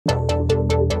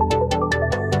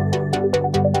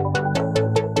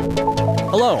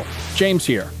Hello, James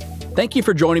here. Thank you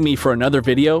for joining me for another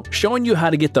video showing you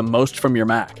how to get the most from your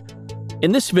Mac.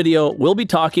 In this video, we'll be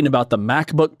talking about the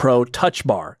MacBook Pro Touch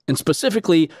Bar, and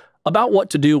specifically about what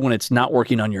to do when it's not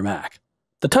working on your Mac.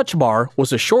 The Touch Bar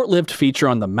was a short-lived feature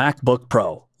on the MacBook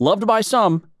Pro, loved by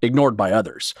some, ignored by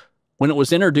others. When it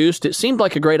was introduced, it seemed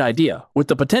like a great idea, with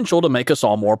the potential to make us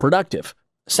all more productive.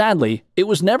 Sadly, it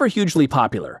was never hugely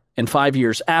popular, and 5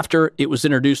 years after it was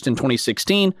introduced in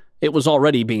 2016, it was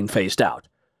already being phased out.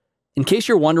 In case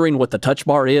you're wondering what the Touch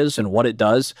Bar is and what it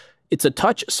does, it's a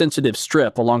touch-sensitive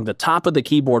strip along the top of the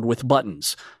keyboard with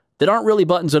buttons that aren't really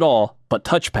buttons at all, but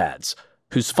touchpads,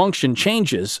 whose function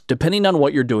changes depending on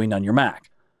what you're doing on your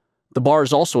Mac. The bar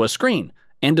is also a screen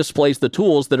and displays the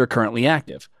tools that are currently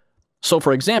active. So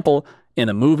for example, in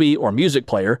a movie or music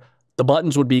player, the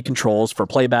buttons would be controls for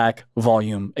playback,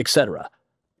 volume, etc.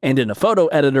 And in a photo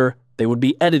editor, they would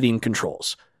be editing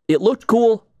controls. It looked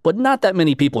cool, but not that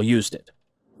many people used it.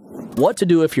 What to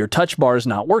do if your Touch Bar is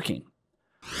not working?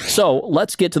 So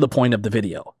let's get to the point of the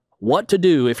video. What to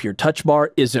do if your Touch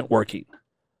Bar isn't working?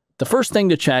 The first thing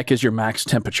to check is your Mac's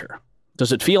temperature.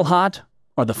 Does it feel hot?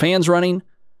 Are the fans running?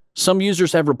 Some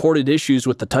users have reported issues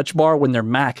with the Touch Bar when their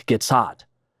Mac gets hot.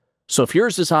 So if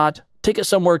yours is hot, take it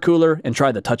somewhere cooler and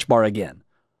try the Touch Bar again.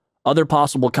 Other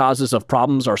possible causes of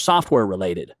problems are software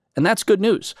related, and that's good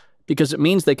news, because it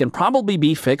means they can probably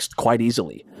be fixed quite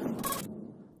easily.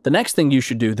 The next thing you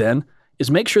should do then is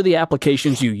make sure the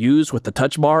applications you use with the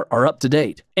Touch Bar are up to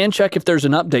date, and check if there's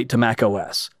an update to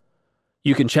macOS.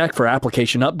 You can check for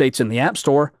application updates in the App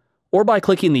Store, or by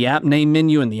clicking the app name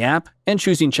menu in the app and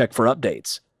choosing Check for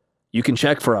Updates. You can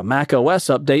check for a macOS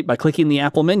update by clicking the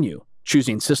Apple menu,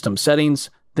 choosing System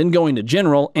Settings, then going to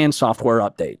General and Software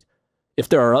Update. If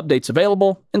there are updates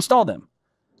available, install them.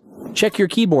 Check your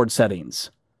keyboard settings.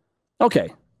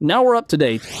 Okay, now we're up to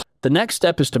date. The next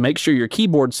step is to make sure your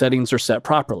keyboard settings are set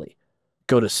properly.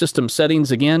 Go to System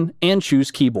Settings again and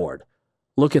choose Keyboard.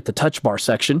 Look at the Touch Bar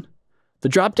section. The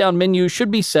drop-down menu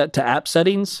should be set to App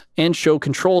Settings, and Show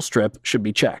Control Strip should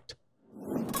be checked.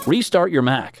 Restart your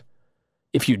Mac.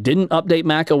 If you didn't update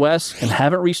macOS and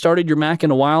haven't restarted your Mac in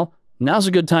a while, now's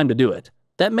a good time to do it.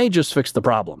 That may just fix the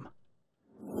problem.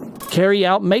 Carry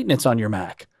out maintenance on your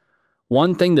Mac.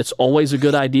 One thing that's always a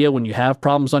good idea when you have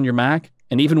problems on your Mac,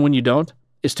 and even when you don't,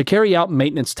 is to carry out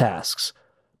maintenance tasks.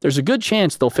 There's a good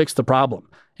chance they'll fix the problem,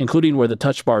 including where the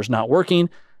Touch Bar is not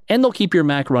working, and they'll keep your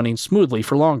Mac running smoothly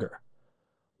for longer.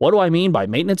 What do I mean by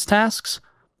maintenance tasks?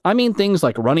 I mean things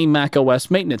like running macOS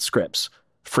maintenance scripts,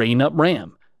 freeing up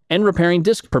RAM, and repairing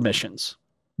disk permissions.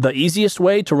 The easiest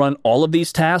way to run all of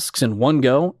these tasks in one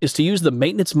go is to use the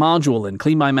maintenance module in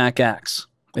CleanMyMac X.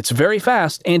 It's very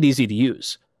fast and easy to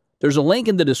use. There's a link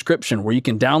in the description where you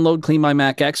can download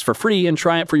CleanMyMac X for free and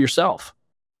try it for yourself.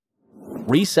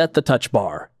 Reset the Touch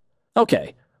Bar.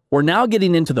 Okay, we're now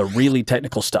getting into the really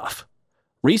technical stuff.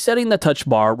 Resetting the Touch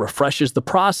Bar refreshes the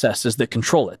processes that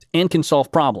control it and can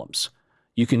solve problems.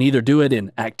 You can either do it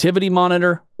in Activity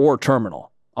Monitor or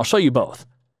Terminal. I'll show you both.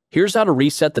 Here's how to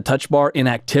reset the Touch Bar in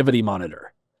Activity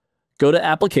Monitor. Go to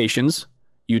Applications,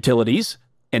 Utilities,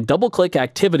 and double-click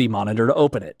Activity Monitor to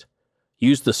open it.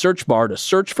 Use the search bar to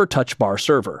search for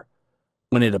touchbarserver.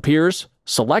 When it appears,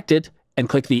 select it and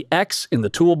click the X in the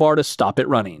toolbar to stop it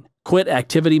running. Quit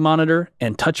Activity Monitor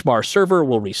and touchbarserver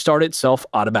will restart itself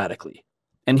automatically.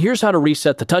 And here's how to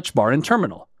reset the Touch Bar in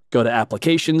Terminal. Go to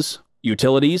Applications,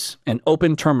 Utilities, and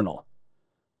open Terminal.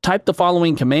 Type the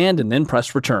following command and then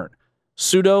press Return.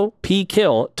 Sudo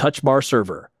pkill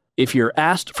touchbarserver. If you're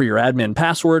asked for your admin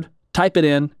password, type it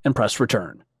in and press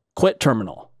Return. Quit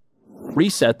Terminal.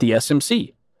 Reset the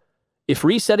SMC. If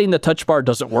resetting the Touch Bar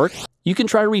doesn't work, you can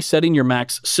try resetting your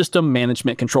Mac's System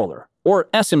Management Controller, or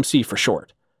SMC for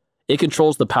short. It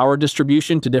controls the power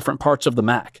distribution to different parts of the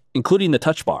Mac, including the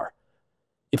Touch Bar.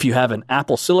 If you have an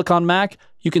Apple Silicon Mac,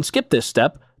 you can skip this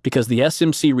step because the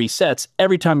SMC resets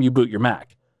every time you boot your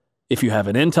Mac. If you have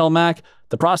an Intel Mac,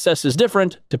 the process is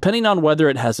different depending on whether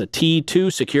it has a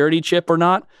T2 security chip or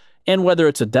not, and whether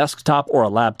it's a desktop or a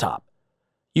laptop.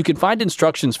 You can find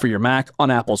instructions for your Mac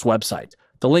on Apple's website.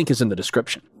 The link is in the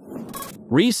description.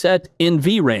 Reset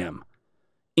NVRAM.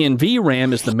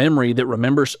 NVRAM is the memory that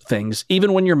remembers things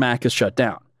even when your Mac is shut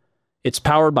down. It's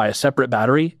powered by a separate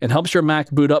battery and helps your Mac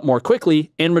boot up more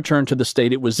quickly and return to the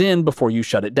state it was in before you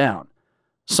shut it down.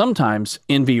 Sometimes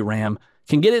NVRAM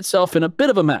can get itself in a bit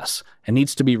of a mess and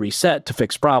needs to be reset to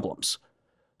fix problems.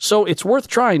 So it's worth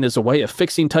trying as a way of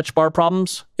fixing Touch Bar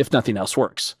problems if nothing else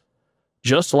works.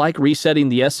 Just like resetting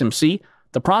the SMC,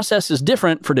 the process is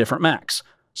different for different Macs,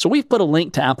 so we've put a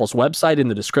link to Apple's website in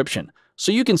the description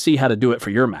so you can see how to do it for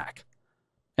your Mac.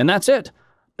 And that's it.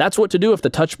 That's what to do if the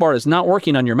Touch Bar is not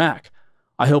working on your Mac.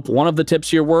 I hope one of the tips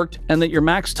here worked and that your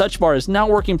Mac's touch bar is now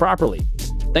working properly.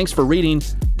 Thanks for reading.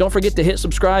 Don't forget to hit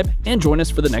subscribe and join us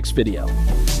for the next video.